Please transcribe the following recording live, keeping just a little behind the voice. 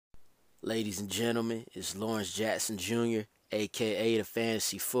Ladies and gentlemen, it's Lawrence Jackson Jr., aka the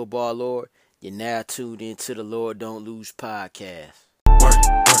Fantasy Football Lord. You're now tuned into the Lord Don't Lose podcast. Work,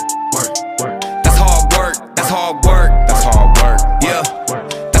 work, work, work. That's hard work. That's hard work. That's hard work. Yeah.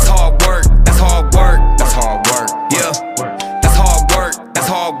 That's hard work. That's hard work. That's hard work. Yeah. That's hard work. That's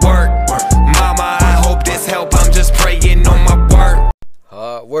hard work. Mama, I hope this help. I'm just praying on my work.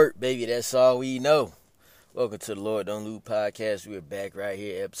 Hard work, baby. That's all we know. Welcome to the Lord Don't Lose podcast. We're back right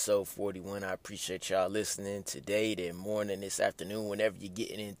here, episode 41. I appreciate y'all listening today, this morning, this afternoon, whenever you're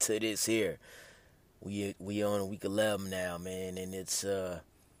getting into this here. We on week 11 now, man, and it's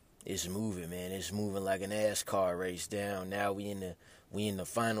moving, man. It's moving like an NASCAR race down. Now we in the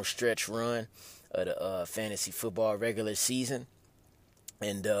final stretch run of the fantasy football regular season,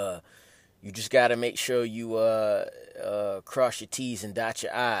 and you just got to make sure you cross your T's and dot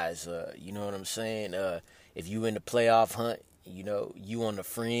your I's. You know what I'm saying? If you in the playoff hunt, you know, you on the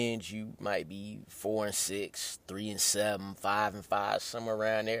fringe, you might be 4-6, 3-7, 5-5, somewhere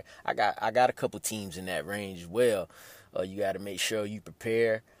around there. I got a couple teams in that range as well. You got to make sure you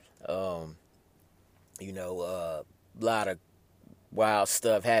prepare. A lot of wild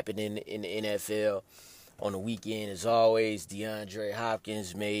stuff happening in the NFL. On the weekend, as always, DeAndre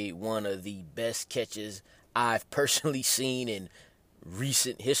Hopkins made one of the best catches I've personally seen in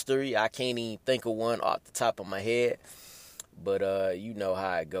recent history. I can't even think of one off the top of my head. But you know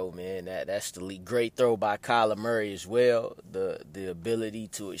how it go, man. That's the lead. Great throw by Kyler Murray as well. The ability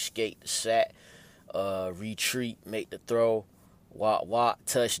to escape the sack, retreat, make the throw, walk,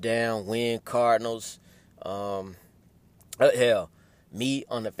 touchdown, win Cardinals. Hell, me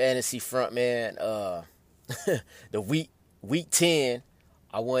on the fantasy front, man. The week 10,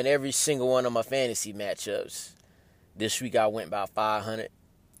 I won every single one of my fantasy matchups. This week I went about 500.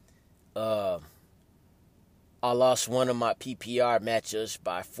 I lost one of my PPR matchups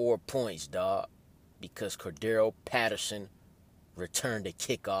by 4 points, dog, because Cordero Patterson returned a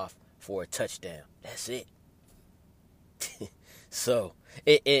kickoff for a touchdown. That's it. So,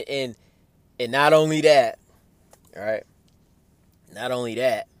 and not only that, all right, not only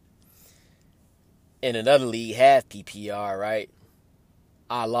that, in another league, half PPR, right,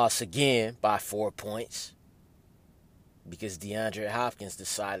 I lost again by 4 points because DeAndre Hopkins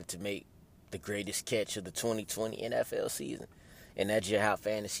decided to make the greatest catch of the 2020 NFL season. And that's just how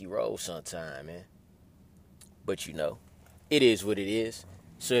fantasy rolls sometime, man. But you know, it is what it is.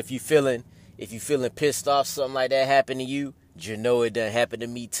 So if you feeling pissed off, something like that happened to you, you know it done happened to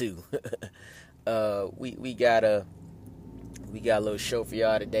me too. We got a little show for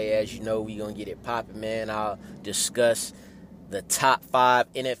y'all today. As you know, we gonna get it popping, man. I'll discuss the top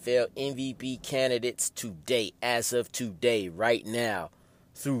 5 NFL MVP candidates today, as of today, right now,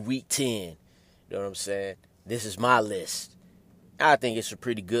 through week 10. You know what I'm saying? This is my list. I think it's a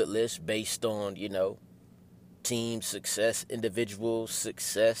pretty good list based on, you know, team success, individual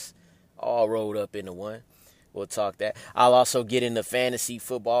success, all rolled up into one. We'll talk that. I'll also get into fantasy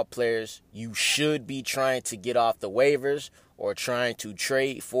football players you should be trying to get off the waivers or trying to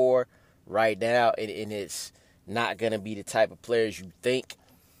trade for right now. And it's not going to be the type of players you think,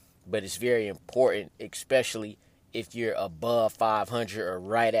 but it's very important, especially if you're above 500 or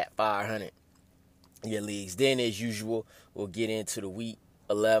right at 500 in your leagues. Then, as usual, we'll get into the week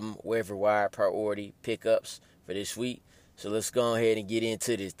 11 waiver wire priority pickups for this week. So let's go ahead and get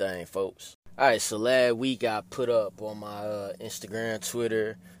into this thing, folks. All right, so last week I put up on my Instagram,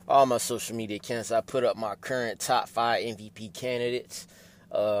 Twitter, all my social media accounts, I put up my current top 5 MVP candidates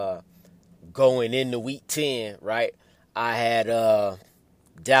going into week 10, right? I had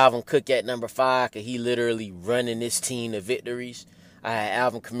Dalvin Cook at number 5 because he literally running this team to victories. I had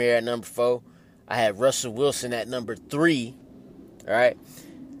Alvin Kamara at number 4. I had Russell Wilson at number 3, all right?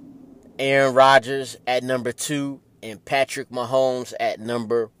 Aaron Rodgers at number 2 and Patrick Mahomes at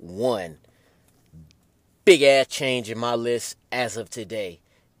number 1. Big ass change in my list as of today.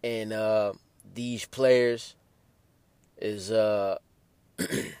 And these players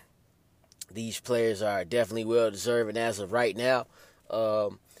these players are definitely well deserving as of right now.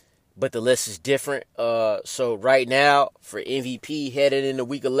 But the list is different. So right now for MVP headed into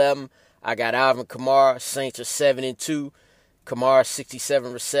week 11, I got Alvin Kamara. Saints are 7-2. Kamara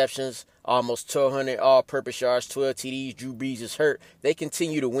 67 receptions, almost 1,200 all-purpose yards, 12 TDs. Drew Brees is hurt. They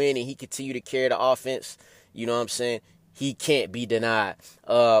continue to win and he continue to carry the offense. You know what I'm saying? He can't be denied.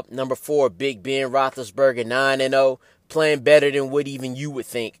 Number 4, Big Ben Roethlisberger, 9-0. playing better than what even you would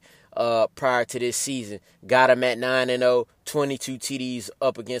think prior to this season. Got him at 9-0, 22 TDs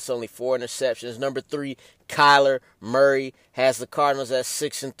up against only 4 interceptions. Number 3, Kyler Murray has the Cardinals at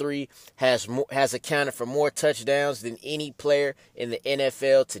 6-3, has accounted for more touchdowns than any player in the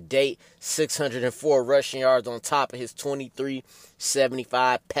NFL to date. 604 rushing yards on top of his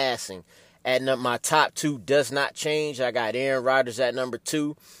 2375 passing. At my top 2 does not change. I got Aaron Rodgers at number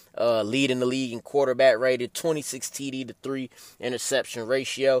 2. Leading the league in quarterback rated, 26 TD to 3 interception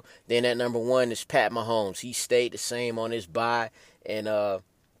ratio. Then at number 1 is Pat Mahomes. He stayed the same on his bye, and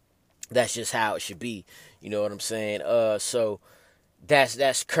that's just how it should be. You know what I'm saying? So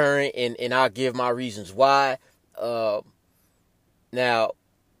that's current, and I'll give my reasons why. Now,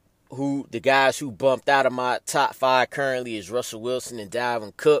 the guys who bumped out of my top 5 currently is Russell Wilson and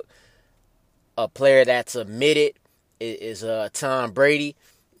Dalvin Cook. A player that's omitted is Tom Brady.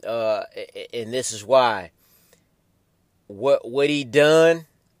 And this is why. What he done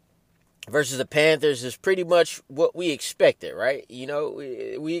versus the Panthers is pretty much what we expected, right? You know,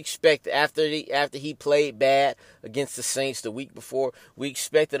 we expect after he played bad against the Saints the week before, we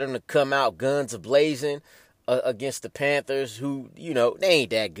expected him to come out guns a-blazing against the Panthers, who, you know, they ain't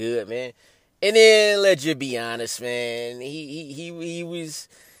that good, man. And then let's just be honest, man. He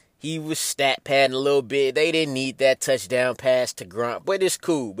was stat padding a little bit. They didn't need that touchdown pass to Grunt, but it's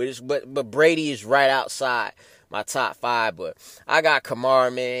cool. But Brady is right outside my top 5. But I got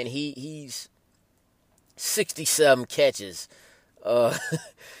Kamara, man. He's 67 catches.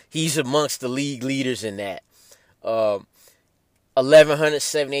 He's amongst the league leaders in that.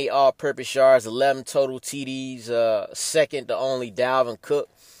 1,178 all-purpose yards, 11 total TDs. Second to only Dalvin Cook.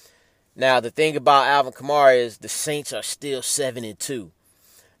 Now the thing about Alvin Kamara is the Saints are still 7-2.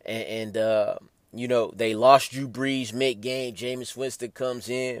 And you know, they lost Drew Brees mid-game. Jameis Winston comes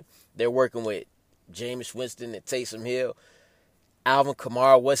in. They're working with Jameis Winston and Taysom Hill. Alvin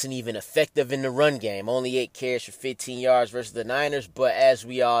Kamara wasn't even effective in the run game. Only 8 carries for 15 yards versus the Niners. But as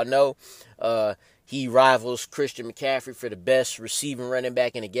we all know, he rivals Christian McCaffrey for the best receiving running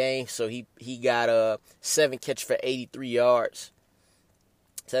back in the game. So he got 7 catches for 83 yards.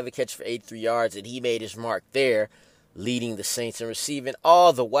 7 catches for 83 yards, and he made his mark there, leading the Saints in receiving,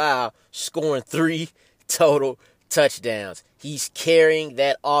 all the while scoring 3 total touchdowns. He's carrying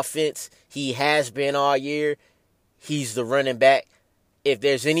that offense. He has been all year. He's the running back. If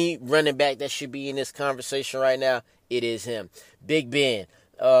there's any running back that should be in this conversation right now, it is him. Big Ben.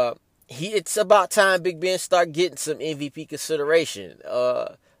 It's about time Big Ben start getting some MVP consideration.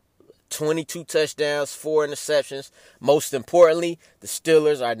 22 touchdowns, 4 interceptions. Most importantly, the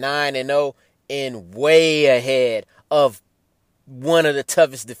Steelers are 9-0 and way ahead of one of the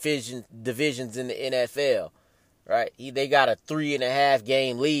toughest divisions in the NFL, right? They got a 3.5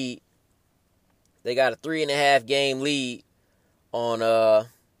 game lead. They got a 3.5 game lead on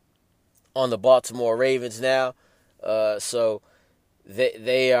the Baltimore Ravens now. So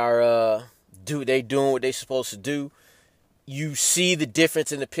they are doing what they're supposed to do. You see the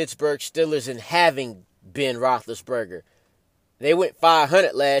difference in the Pittsburgh Steelers in having Ben Roethlisberger. They went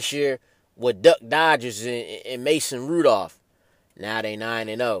 500 last year with Duck Dodgers and Mason Rudolph. Now they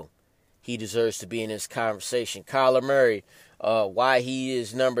 9-0. He deserves to be in this conversation. Kyler Murray, why he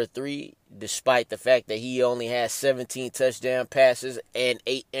is number 3, despite the fact that he only has 17 touchdown passes and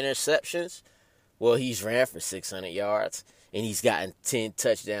 8 interceptions. Well, he's ran for 600 yards, and he's gotten 10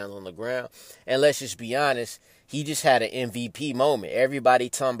 touchdowns on the ground. And let's just be honest, he just had an MVP moment. Everybody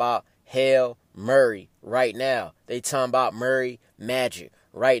talking about Hail Murray right now. They talking about Murray Magic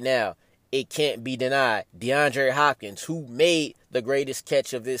right now. It can't be denied. DeAndre Hopkins, who made the greatest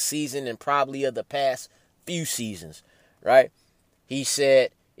catch of this season and probably of the past few seasons, right? He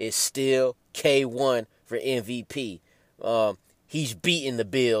said it's still K1 for MVP. He's beating the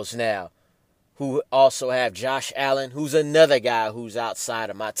Bills now, who also have Josh Allen, who's another guy who's outside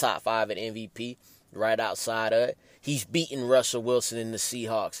of my top 5 at MVP, right outside of it. He's beating Russell Wilson and the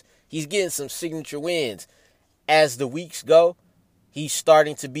Seahawks. He's getting some signature wins. As the weeks go, he's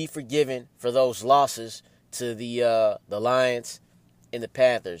starting to be forgiven for those losses to the Lions and the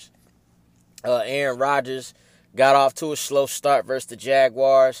Panthers. Aaron Rodgers got off to a slow start versus the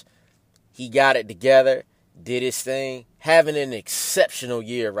Jaguars. He got it together, did his thing, having an exceptional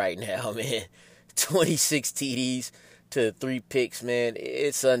year right now, man. 26 TDs to 3 picks, man.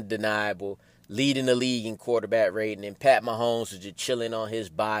 It's undeniable. Leading the league in quarterback rating, and Pat Mahomes was just chilling on his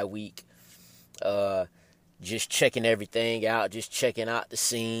bye week. Just checking everything out, just checking out the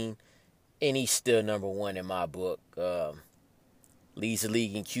scene. And he's still number 1 in my book. Leads the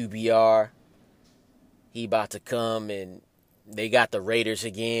league in QBR. He about to come, and they got the Raiders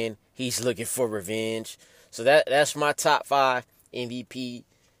again. He's looking for revenge. So that's my top 5 MVP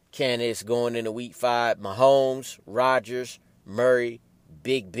candidates going into Week 5. Mahomes, Rodgers, Murray,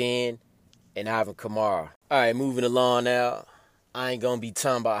 Big Ben, and Alvin Kamara. All right, moving along now. I ain't going to be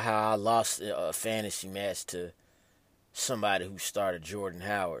talking about how I lost a fantasy match to somebody who started Jordan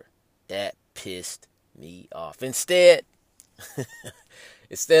Howard. That pissed me off. Instead,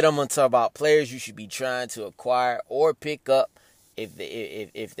 I'm going to talk about players you should be trying to acquire or pick up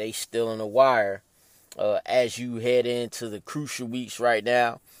if they still on the wire as you head into the crucial weeks right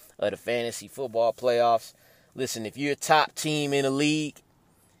now of the fantasy football playoffs. Listen, if you're a top team in the league,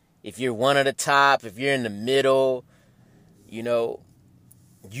 if you're one of the top, if you're in the middle, you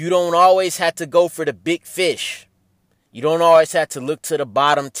don't always have to go for the big fish. You don't always have to look to the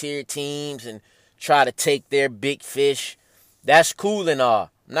bottom tier teams and try to take their big fish. That's cool and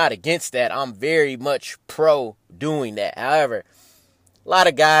all. I'm not against that. I'm very much pro doing that. However, a lot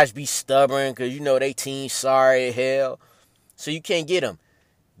of guys be stubborn because, they team sorry as hell. So you can't get them.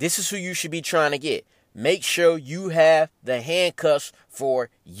 This is who you should be trying to get. Make sure you have the handcuffs for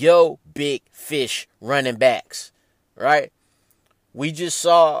your big fish running backs. Right? We just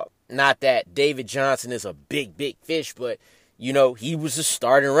saw, not that David Johnson is a big fish, but, he was a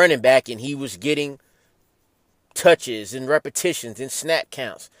starting running back and he was getting touches and repetitions and snap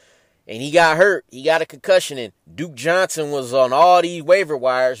counts. And he got hurt. He got a concussion. And Duke Johnson was on all these waiver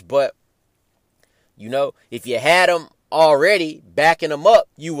wires. But, if you had him already backing him up,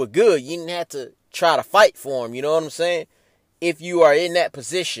 you were good. You didn't have to try to fight for him. You know what I'm saying? If you are in that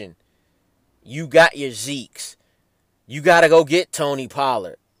position, you got your Zekes. You got to go get Tony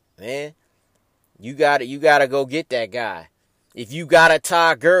Pollard, man. You got to go get that guy. If you got a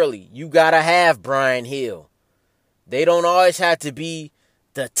Todd Gurley, you got to have Brian Hill. They don't always have to be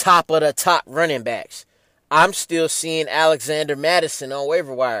the top of the top running backs. I'm still seeing Alexander Madison on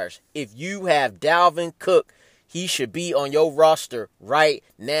waiver wires. If you have Dalvin Cook, he should be on your roster right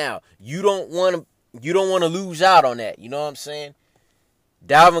now. You don't want to lose out on that. You know what I'm saying?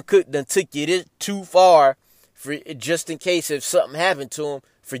 Dalvin Cook done took you too far for just in case if something happened to him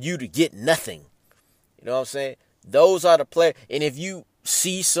for you to get nothing. You know what I'm saying? Those are the players. And if you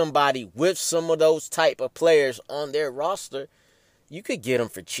see somebody with some of those type of players on their roster, you could get them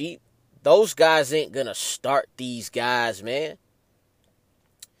for cheap. Those guys ain't going to start these guys, man.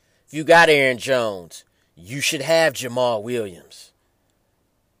 If you got Aaron Jones, you should have Jamal Williams.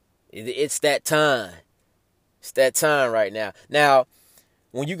 It's that time. It's that time right now. Now,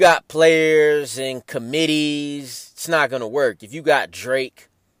 when you got players and committees, it's not going to work. If you got Drake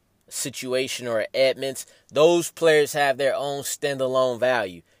situation or Edmonds, those players have their own standalone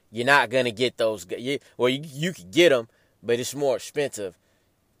value. You're not going to get those. You could get them, but it's more expensive.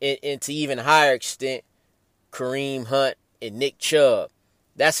 And to even higher extent, Kareem Hunt and Nick Chubb.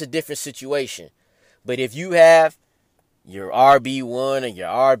 That's a different situation. But if you have your RB1 and your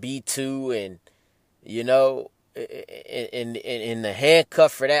RB2 and, and the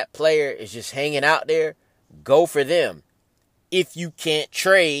handcuff for that player is just hanging out there, go for them. If you can't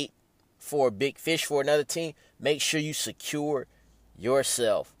trade for a big fish for another team, make sure you secure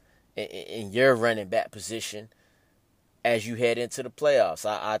yourself in your running back position as you head into the playoffs.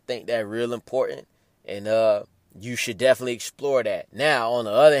 I think that's real important, and you should definitely explore that. Now, on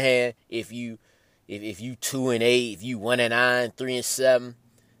the other hand, if you 2-8, if you 1-9,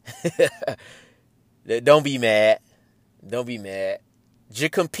 3-7, don't be mad. Don't be mad.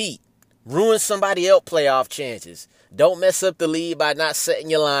 Just compete. Ruin somebody else's playoff chances. Don't mess up the lead by not setting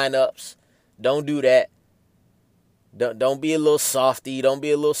your lineups. Don't do that. Don't be a little softy. Don't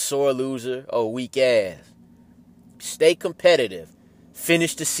be a little sore loser or weak ass. Stay competitive.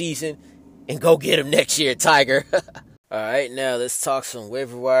 Finish the season and go get him next year, Tiger. All right, now let's talk some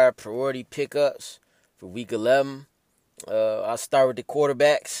waiver wire priority pickups for Week 11. I'll start with the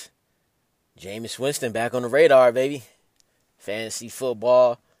quarterbacks. Jameis Winston back on the radar, baby. Fantasy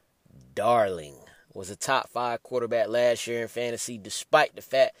football darling. Was a top 5 quarterback last year in fantasy, despite the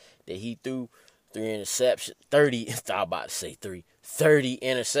fact that he threw 30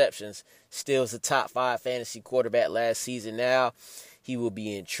 interceptions. Still is a top 5 fantasy quarterback last season. Now he will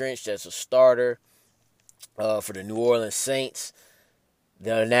be entrenched as a starter for the New Orleans Saints.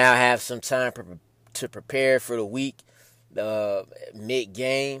 They'll now have some time to prepare for the week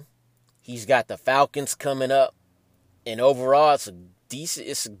mid-game. He's got the Falcons coming up, and overall it's a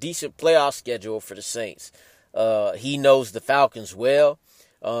decent playoff schedule for the Saints. He knows the Falcons well.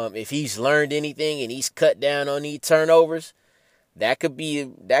 If he's learned anything and he's cut down on these turnovers, that could be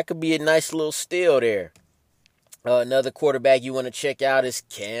a nice little steal there. Another quarterback you want to check out is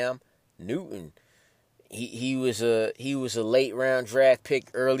Cam Newton. He was a late round draft pick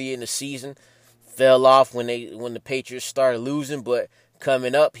early in the season. fell off when the Patriots started losing, but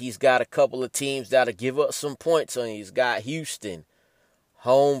coming up, he's got a couple of teams that'll give up some points on you. He's got Houston,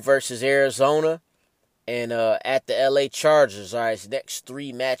 home versus Arizona, and at the LA Chargers. All right, his next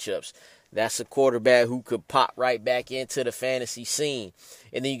 3 matchups. That's a quarterback who could pop right back into the fantasy scene.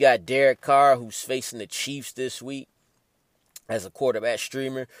 And then you got Derek Carr, who's facing the Chiefs this week as a quarterback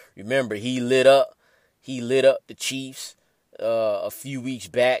streamer. Remember, he lit up the Chiefs a few weeks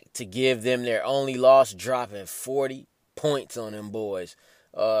back to give them their only loss, dropping 40 points on them boys.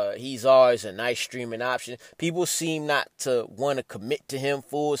 He's always a nice streaming option. People seem not to want to commit to him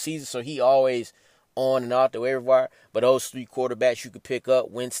full season, so he always on and off the waiver wire. But those 3 quarterbacks you could pick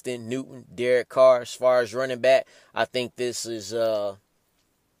up: Winston, Newton, Derek Carr. As far as running back, I think this is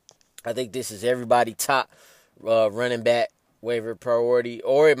everybody top running back waiver priority.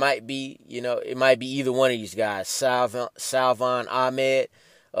 Or it might be either one of these guys. Salvon Ahmed,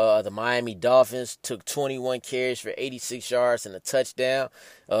 the Miami Dolphins, took 21 carries for 86 yards and a touchdown.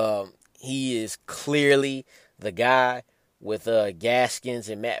 He is clearly the guy. With Gaskins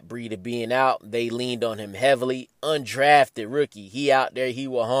and Matt Breida being out, they leaned on him heavily. Undrafted rookie. He out there, he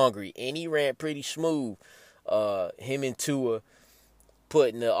was hungry. And he ran pretty smooth. Him and Tua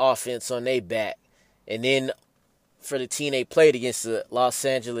putting the offense on their back. And then for the team they played against, the Los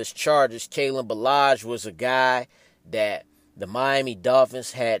Angeles Chargers, Kalen Ballage was a guy that the Miami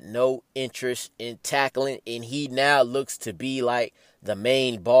Dolphins had no interest in tackling. And he now looks to be like the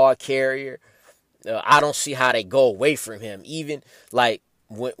main ball carrier. I don't see how they go away from him. Even like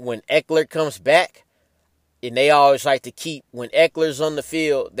when Eckler comes back, and they always like to keep, when Eckler's on the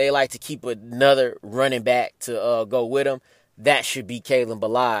field, they like to keep another running back to go with him. That should be Kalen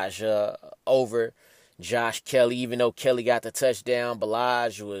Ballage over Josh Kelly. Even though Kelly got the touchdown,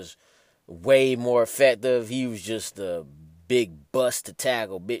 Ballage was way more effective. He was just a big bust to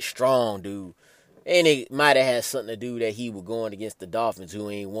tackle, big strong dude. And it might have had something to do that he was going against the Dolphins,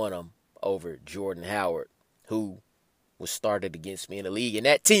 who ain't won them, over Jordan Howard, who was started against me in the league. And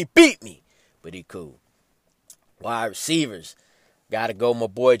that team beat me, but he cool. Wide receivers. Got to go my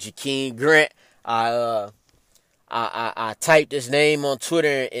boy Jakeem Grant. I typed his name on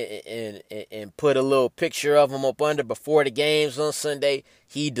Twitter and put a little picture of him up under before the games on Sunday.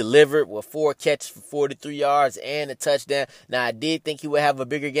 He delivered with 4 catches for 43 yards and a touchdown. Now, I did think he would have a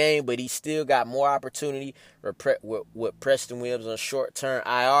bigger game, but he still got more opportunity with Preston Williams on short-term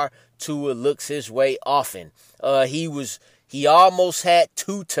IR. Tua looks his way often. He almost had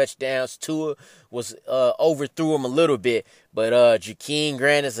 2 touchdowns. Tua was overthrew him a little bit. But Jakeem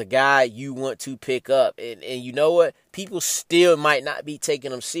Grant is a guy you want to pick up. And you know what? People still might not be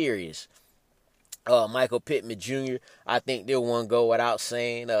taking him serious. Michael Pittman Jr., I think they'll one go without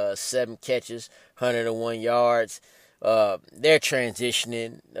saying. 7 catches, 101 yards. They're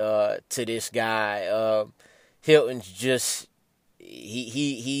transitioning to this guy. Hilton's just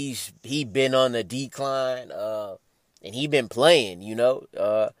he's been on the decline, and he been playing.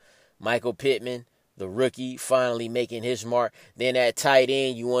 Michael Pittman, the rookie, finally making his mark. Then at tight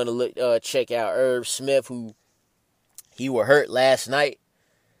end, you want to check out Irv Smith, who he was hurt last night.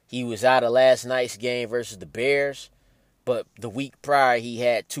 He was out of last night's game versus the Bears. But the week prior, he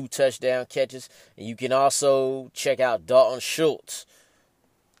had 2 touchdown catches. And you can also check out Dalton Schultz.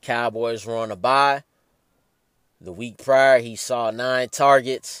 Cowboys were on a bye. The week prior, he saw 9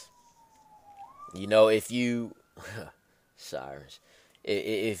 targets. If you... Sirens.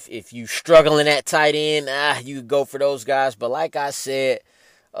 If you struggling at tight end, you could go for those guys. But like I said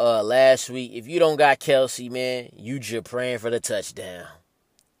last week, if you don't got Kelsey, man, you just praying for the touchdown.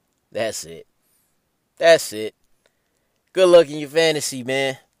 That's it. Good luck in your fantasy,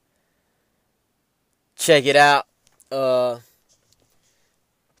 man. Check it out.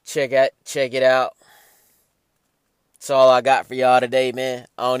 Check it out. That's all I got for y'all today, man.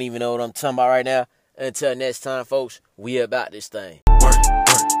 I don't even know what I'm talking about right now. Until next time, folks, we about this thing. Work.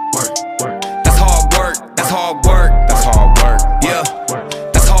 That's hard work. Yeah.